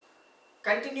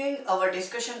Continuing our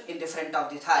discussion in the front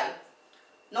of the thigh,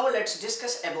 now let's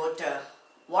discuss about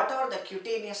what are the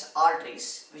cutaneous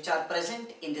arteries which are present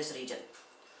in this region.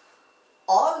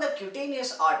 All the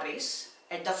cutaneous arteries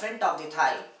at the front of the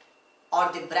thigh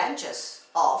are the branches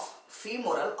of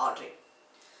femoral artery.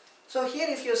 So here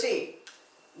if you see,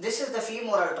 this is the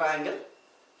femoral triangle.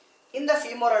 In the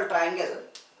femoral triangle,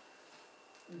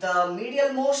 the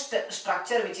medialmost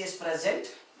structure which is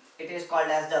present, it is called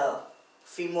as the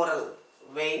femoral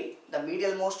vein. The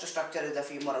medialmost structure is the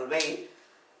femoral vein.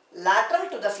 Lateral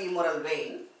to the femoral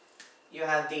vein, you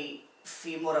have the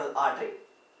femoral artery.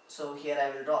 So here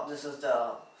I will draw, this is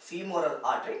the femoral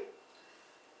artery.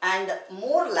 And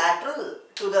more lateral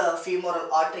to the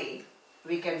femoral artery,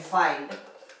 we can find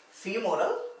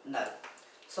femoral nerve.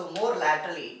 So more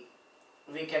laterally,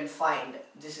 we can find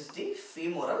this is the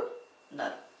femoral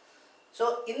nerve.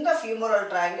 So in the femoral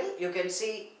triangle, you can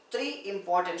see three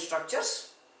important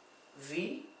structures: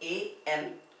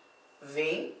 VAN,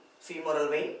 vein, femoral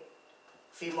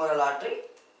artery,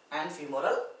 and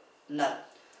femoral nerve.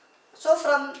 So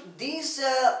from these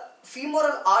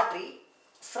femoral artery,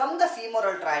 from the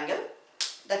femoral triangle,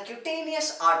 the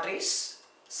cutaneous arteries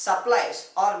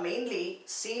supplies are mainly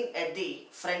seen at the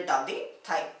front of the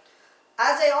thigh.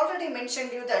 As I already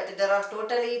mentioned you that there are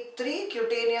totally three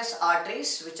cutaneous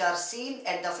arteries which are seen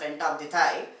at the front of the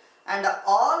thigh, and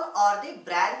all are the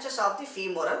branches of the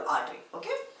femoral artery.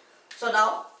 Okay. So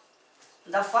now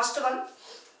the first one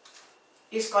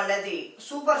is called as the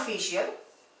superficial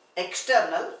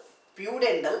external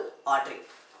pudendal artery.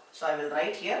 So I will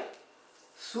write here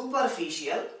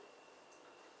superficial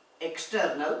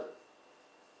external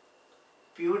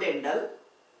pudendal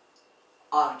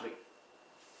artery.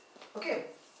 Okay,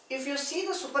 if you see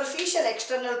the superficial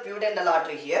external pudendal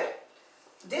artery here,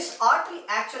 this artery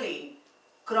actually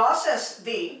crosses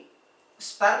the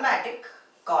spermatic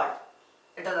cord.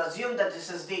 Let us assume that this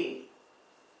is the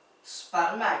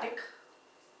spermatic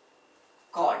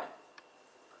cord.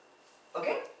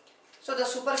 Okay, so the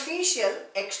superficial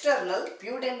external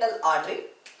pudendal artery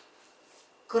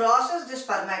crosses the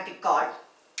spermatic cord,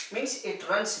 means it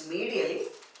runs medially,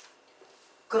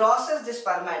 crosses the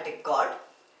spermatic cord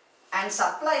and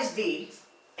supplies the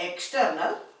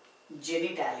external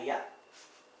genitalia.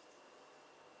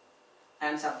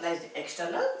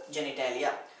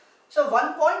 So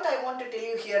one point I want to tell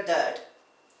you here that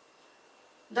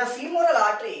the femoral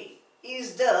artery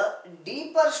is the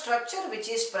deeper structure which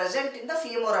is present in the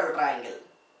femoral triangle,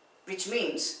 which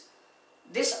means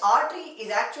this artery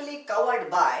is actually covered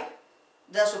by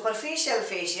the superficial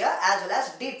fascia as well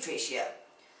as deep fascia.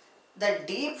 The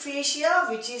deep fascia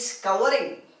which is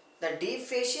covering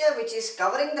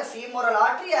the femoral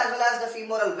artery as well as the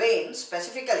femoral vein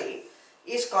specifically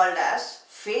is called as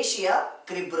fascia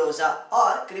cribrosa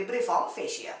or cribriform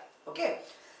fascia. Okay.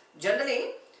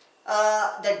 Generally,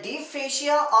 the deep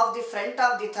fascia of the front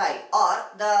of the thigh or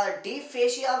the deep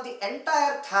fascia of the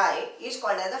entire thigh is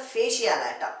called as the fascia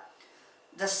lata.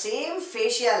 The same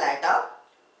fascia lata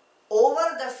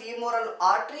over the femoral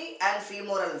artery and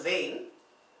femoral vein,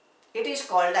 it is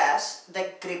called as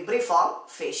the cribriform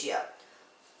fascia.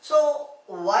 So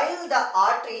while the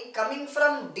artery coming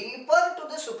from deeper to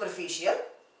the superficial,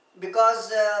 because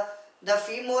the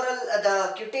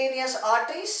cutaneous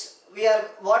arteries,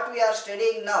 what we are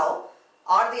studying now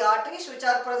are the arteries which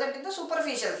are present in the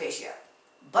superficial fascia,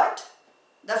 but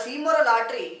the femoral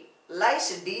artery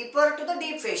lies deeper to the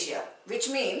deep fascia, which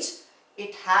means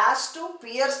it has to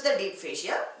pierce the deep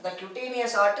fascia. The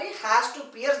cutaneous artery has to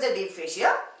pierce the deep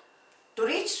fascia to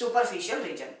reach superficial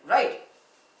region, right?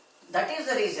 That is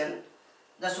the reason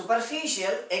the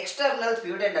superficial external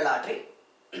pudendal artery,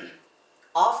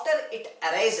 after it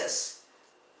arises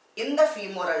in the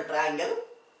femoral triangle,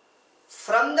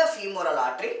 from the femoral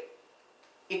artery,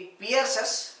 it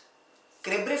pierces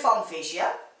cribriform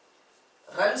fascia,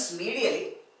 runs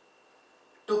medially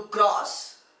to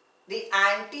cross the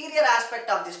anterior aspect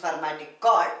of the spermatic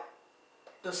cord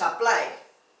to supply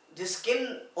the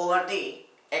skin over the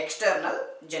external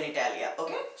genitalia.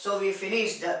 Okay, so we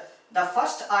finished the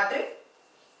first artery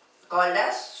called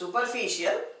as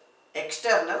superficial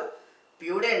external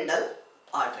pudendal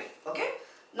artery. Okay,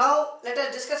 now let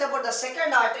us discuss about the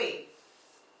second artery,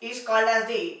 is called as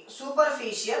the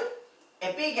superficial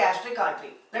epigastric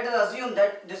artery. Let us assume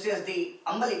that this is the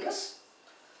umbilicus.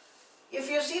 If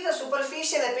you see the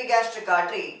superficial epigastric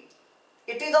artery,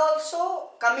 it is also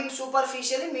coming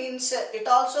superficially, means it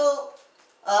also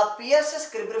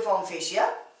pierces cribriform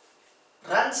fascia,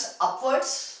 runs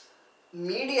upwards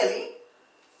medially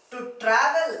to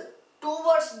travel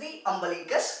towards the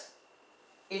umbilicus.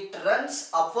 It runs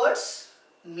upwards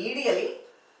medially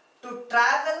to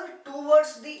travel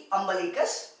towards the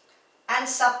umbilicus and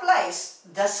supplies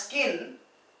the skin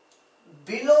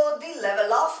below the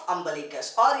level of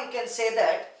umbilicus, or you can say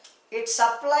that it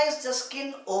supplies the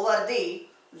skin over the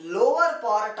lower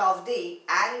part of the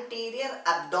anterior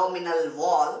abdominal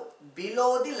wall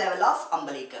below the level of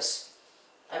umbilicus.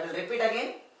 I will repeat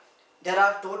again. There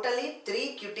are totally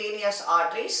 3 cutaneous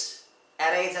arteries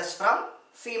arises from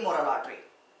femoral artery.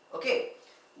 Okay.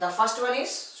 The first one is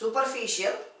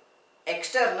superficial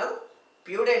external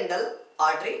pudendal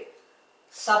artery,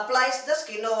 supplies the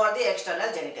skin over the external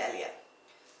genitalia.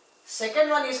 Second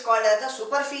one is called as the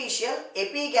superficial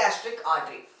epigastric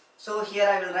artery. So here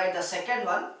I will write the second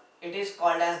one. It is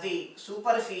called as the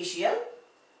superficial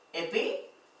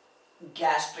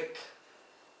epigastric.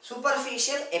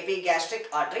 Superficial epigastric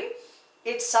artery.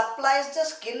 It supplies the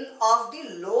skin of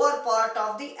the lower part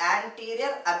of the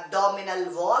anterior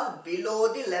abdominal wall below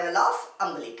the level of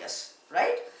umbilicus,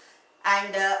 right?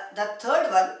 And the third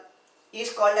one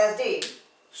is called as the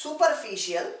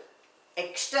superficial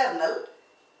external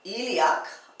iliac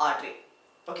artery.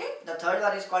 Okay, the third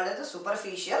one is called as the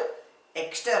superficial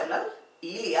external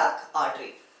iliac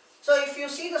artery. So if you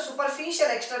see the superficial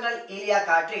external iliac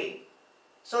artery,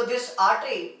 so this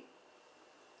artery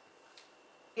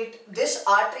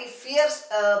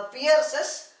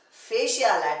pierces fascia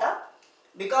lata,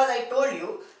 because I told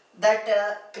you that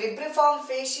cribriform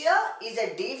fascia is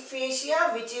a deep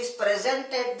fascia which is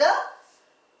present at the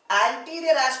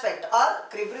anterior aspect, or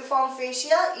cribriform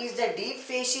fascia is the deep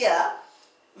fascia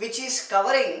which is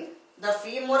covering the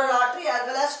femoral artery as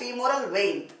well as femoral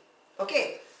vein.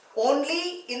 Okay,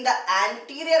 only in the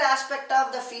anterior aspect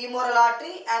of the femoral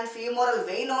artery and femoral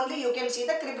vein only you can see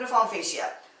the cribriform fascia,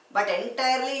 but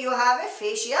entirely you have a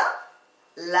fascia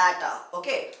lata.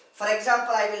 Okay, for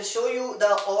example, I will show you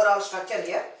the overall structure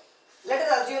here. Let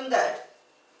us assume that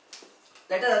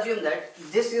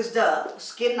this is the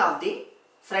skin of the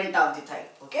front of the thigh.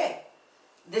 Okay,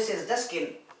 this is the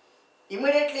skin.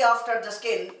 Immediately after the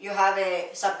skin you have a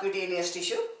subcutaneous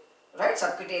tissue, right?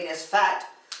 Subcutaneous fat.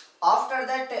 After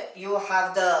that you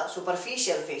have the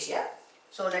superficial fascia.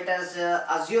 So let us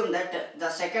assume that the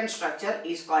second structure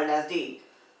is called as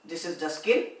this is the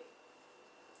skin.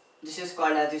 This is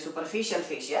called as the superficial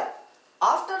fascia.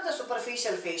 After the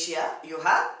superficial fascia you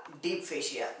have deep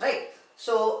fascia, right?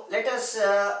 So let us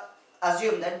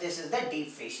assume that this is the deep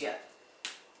fascia.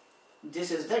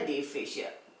 This is the deep fascia.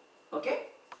 Okay.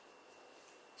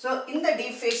 So in the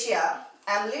deep fascia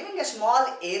I am leaving a small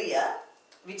area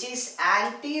which is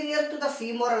anterior to the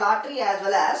femoral artery as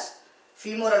well as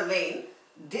femoral vein.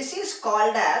 This is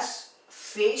called as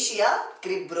fascia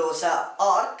cribrosa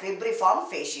or cribriform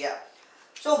fascia.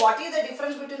 So what is the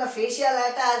difference between the fascia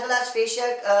lata as well as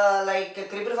fascia like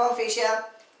cribriform fascia?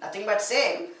 Nothing but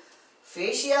same.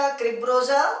 Fascia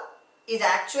cribrosa is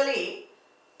actually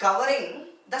covering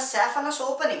the saphenous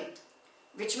opening,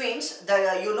 which means the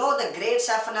great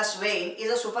saphenous vein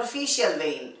is a superficial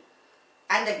vein,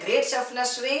 and the great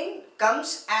saphenous vein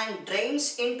comes and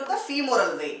drains into the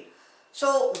femoral vein.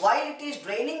 So while it is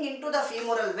draining into the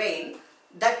femoral vein,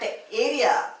 that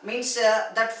area means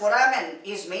that foramen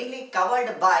is mainly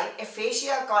covered by a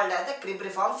fascia called as the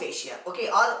cribriform fascia. Okay,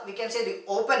 or we can say the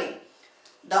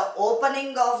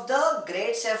opening of the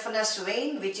great saphenous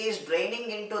vein which is draining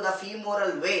into the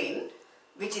femoral vein,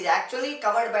 which is actually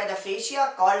covered by the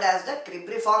fascia called as the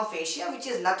cribriform fascia, which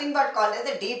is nothing but called as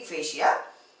the deep fascia.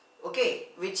 Okay,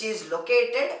 which is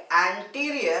located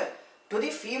anterior to the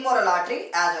femoral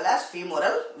artery as well as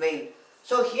femoral vein.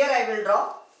 So here I will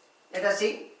draw. Let us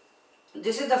see.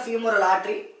 This is the femoral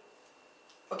artery.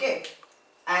 Okay,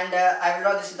 and I will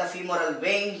draw this is the femoral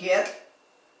vein here.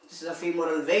 This is the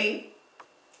femoral vein,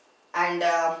 and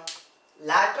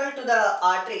lateral to the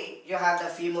artery you have the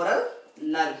femoral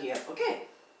nerve here. Okay,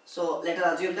 so let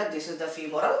us assume that this is the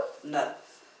femoral nerve.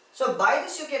 So by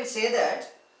this you can say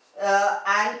that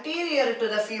anterior to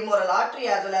the femoral artery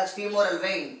as well as femoral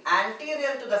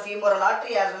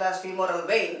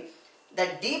vein, the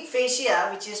deep fascia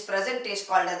which is present is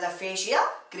called as the fascia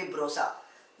cribrosa.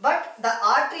 But the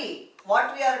artery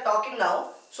what we are talking now,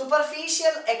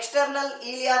 superficial external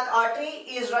iliac artery,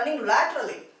 is running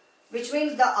laterally, which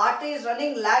means the artery is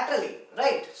running laterally,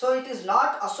 right? So it is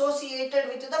not associated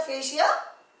with the fascia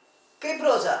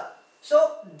cribrosa.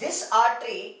 So this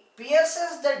artery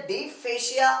pierces the deep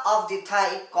fascia of the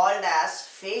thigh called as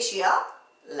fascia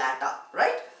lata,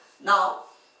 right? Now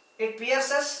it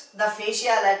pierces the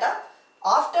fascia lata.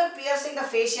 After piercing the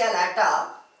fascia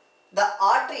lata, the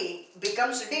artery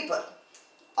becomes deeper.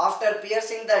 After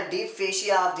piercing the deep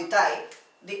fascia of the thigh,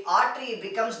 the artery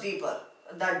becomes deeper.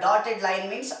 The dotted line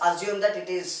means assume that it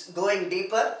is going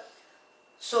deeper.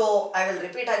 So I will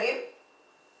repeat again.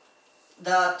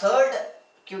 The third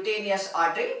cutaneous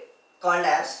artery called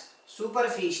as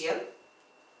superficial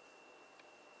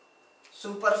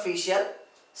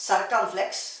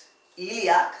circumflex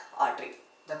iliac artery.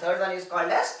 The third one is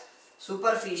called as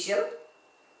superficial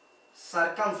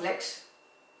circumflex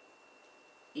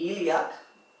iliac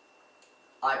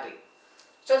artery.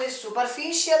 So this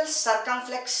superficial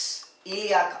circumflex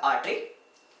iliac artery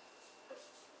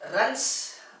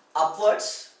runs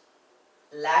upwards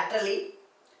laterally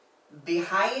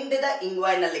behind the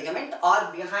inguinal ligament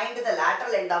or behind the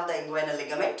lateral end of the inguinal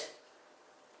ligament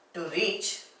to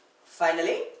reach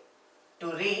finally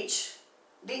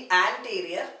the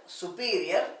anterior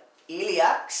superior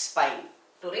iliac spine.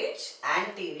 At the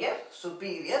anterior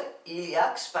superior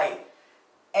iliac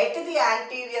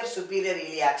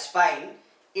spine,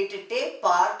 it take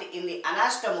part in the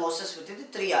anastomosis within the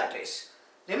three arteries.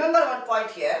 Remember one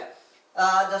point here,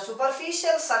 the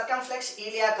superficial circumflex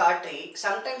iliac artery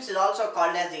sometimes is also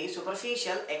called as the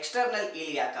superficial external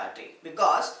iliac artery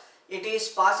because it is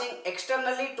passing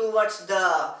externally towards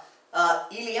the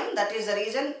ilium. That is the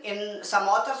reason in some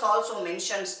authors also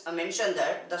mention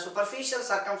that the superficial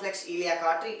circumflex iliac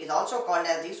artery is also called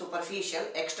as the superficial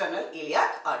external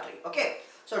iliac artery. Okay,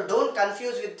 so don't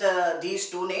confuse with these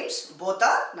two names, both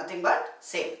are nothing but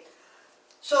same.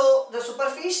 So the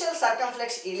superficial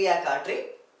circumflex iliac artery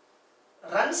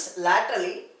runs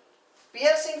laterally,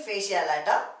 piercing fascia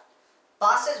lata,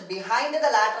 passes behind the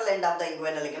lateral end of the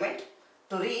inguinal ligament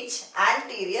to reach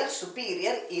anterior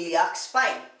superior iliac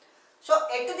spine. So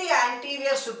at the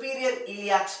anterior superior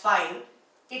iliac spine,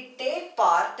 it take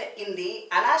part in the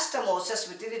anastomosis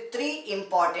within the three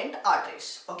important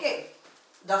arteries. Okay,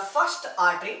 the first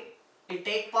artery, it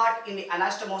take part in the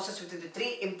anastomosis within the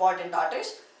three important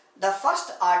arteries. The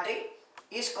first artery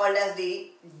is called as the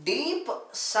deep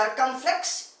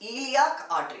circumflex iliac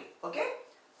artery. Okay,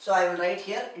 so I will write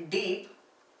here deep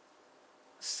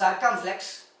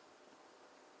circumflex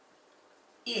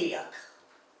iliac.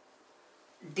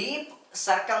 Deep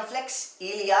circumflex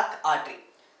iliac artery.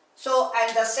 So,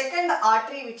 and the second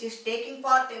artery which is taking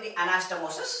part in the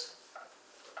anastomosis,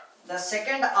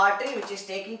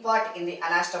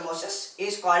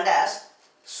 is called as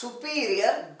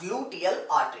superior gluteal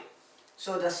artery.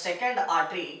 So, the second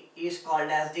artery is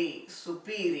called as the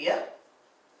superior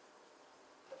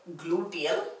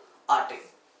gluteal artery.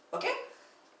 Okay.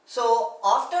 So,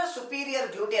 after superior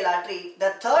gluteal artery,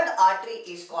 the third artery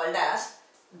is called as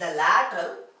the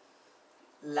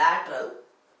lateral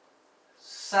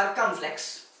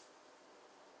circumflex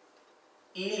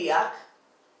iliac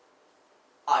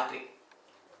artery.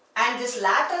 And this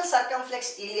lateral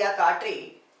circumflex iliac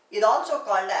artery is also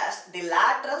called as the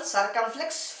lateral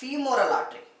circumflex femoral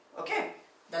artery. Okay,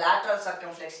 the lateral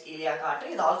circumflex iliac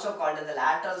artery is also called as the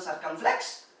lateral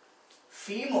circumflex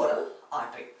femoral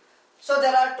artery. So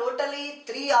there are totally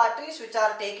three arteries which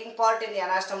are taking part in the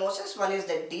anastomosis. One is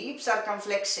the deep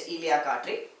circumflex iliac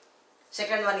artery,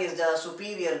 second one is the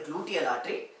superior gluteal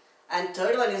artery, and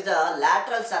third one is the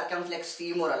lateral circumflex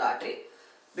femoral artery.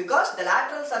 Because the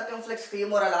lateral circumflex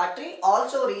femoral artery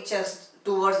also reaches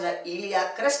towards the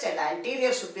iliac crest and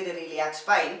anterior superior iliac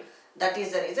spine, that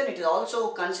is the reason it is also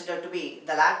considered to be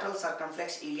the lateral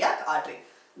circumflex iliac artery.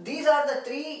 These are the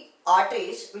three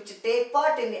arteries which take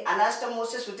part in the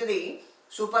anastomosis with the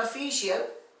superficial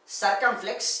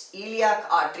circumflex iliac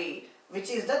artery,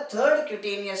 which is the third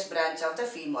cutaneous branch of the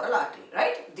femoral artery,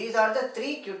 right? These are the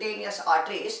three cutaneous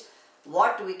arteries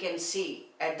what we can see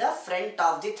at the front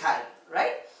of the thigh,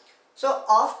 right? So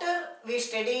after we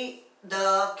study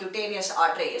the cutaneous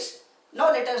arteries,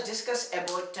 now let us discuss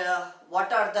about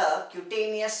what are the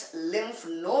cutaneous lymph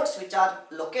nodes which are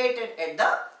located at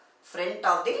the front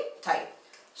of the thigh.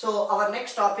 So our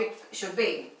next topic should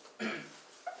be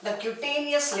the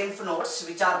cutaneous lymph nodes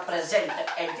which are present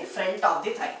at the front of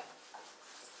the thigh.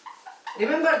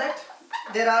 Remember that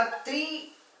there are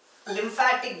three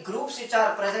lymphatic groups which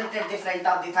are present at the front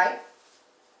of the thigh.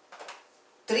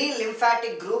 Three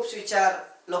lymphatic groups which are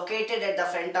located at the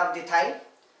front of the thigh,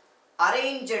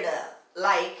 arranged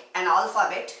like an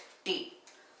alphabet T.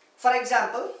 For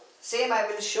example, same I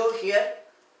will show here.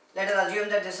 Let us assume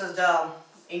that this is the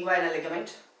inguinal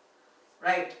ligament,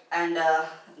 right, and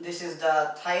this is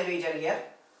the thigh region here.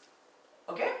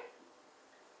 Okay,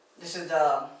 this is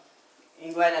the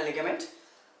inguinal ligament.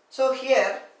 So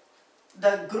here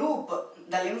the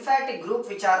lymphatic group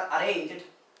which are arranged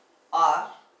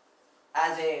are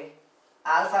as a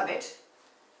alphabet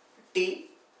T.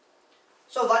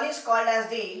 So one is called as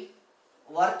the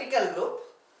vertical group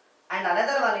and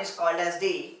another one is called as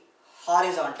the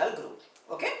horizontal group.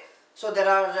 Okay, so there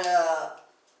are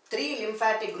three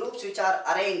lymphatic groups which are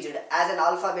arranged as an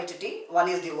alphabet T. One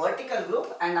is the vertical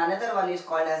group and another one is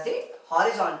called as the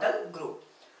horizontal group.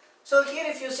 So here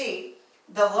if you see,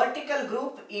 the vertical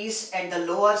group is at the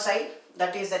lower side.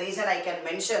 That is the reason I can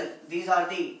mention these are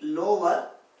the lower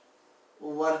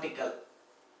vertical.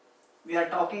 We are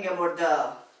talking about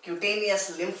the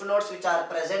cutaneous lymph nodes which are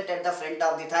present at the front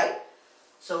of the thigh.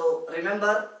 So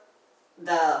remember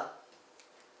the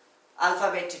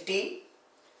alphabet T.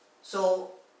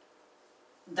 So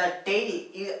the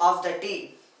tail of the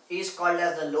T is called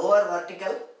as the lower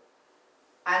vertical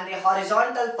and the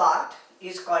horizontal part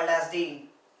is called as the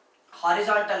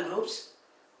horizontal groups.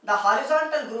 The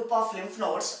horizontal group of lymph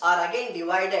nodes are again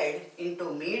divided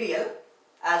into medial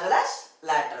as well as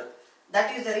lateral.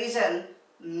 That is the reason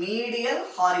medial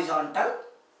horizontal,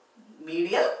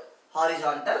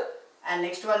 and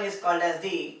next one is called as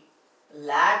the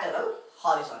lateral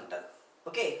horizontal.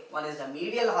 Okay, one is the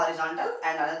medial horizontal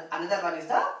and another one is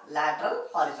the lateral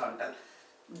horizontal.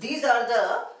 These are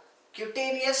the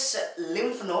cutaneous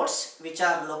lymph nodes which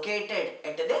are located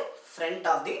at the front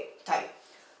of the thigh.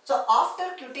 So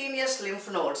after cutaneous lymph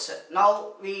nodes,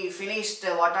 now we finished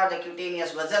what are the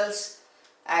cutaneous vessels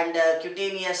and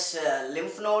cutaneous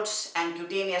lymph nodes and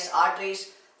cutaneous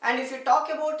arteries. And if you talk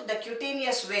about the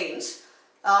cutaneous veins,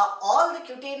 all the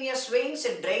cutaneous veins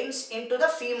drains into the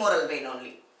femoral vein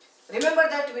only. Remember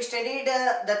that we studied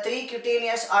the three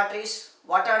cutaneous arteries.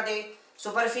 What are they?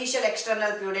 Superficial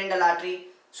external pudendal artery,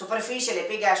 superficial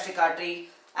epigastric artery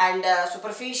and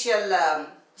superficial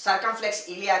circumflex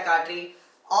iliac artery.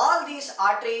 All these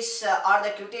arteries are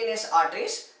the cutaneous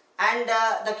arteries, and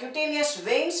the cutaneous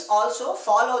veins also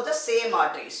follow the same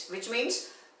arteries, which means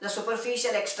the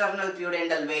superficial external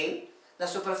pudendal vein, the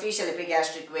superficial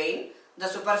epigastric vein, the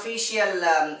superficial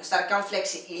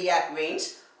circumflex iliac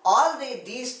veins. All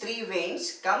these three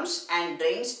veins comes and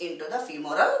drains into the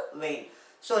femoral vein.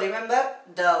 So remember,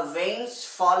 the veins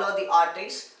follow the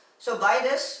arteries. So by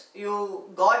this you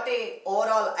got a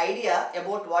overall idea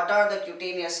about what are the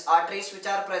cutaneous arteries which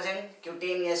are present,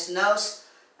 cutaneous nerves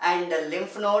and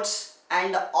lymph nodes,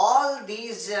 and all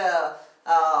these are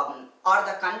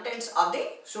the contents of the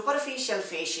superficial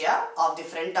fascia of the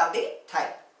front of the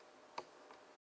thigh.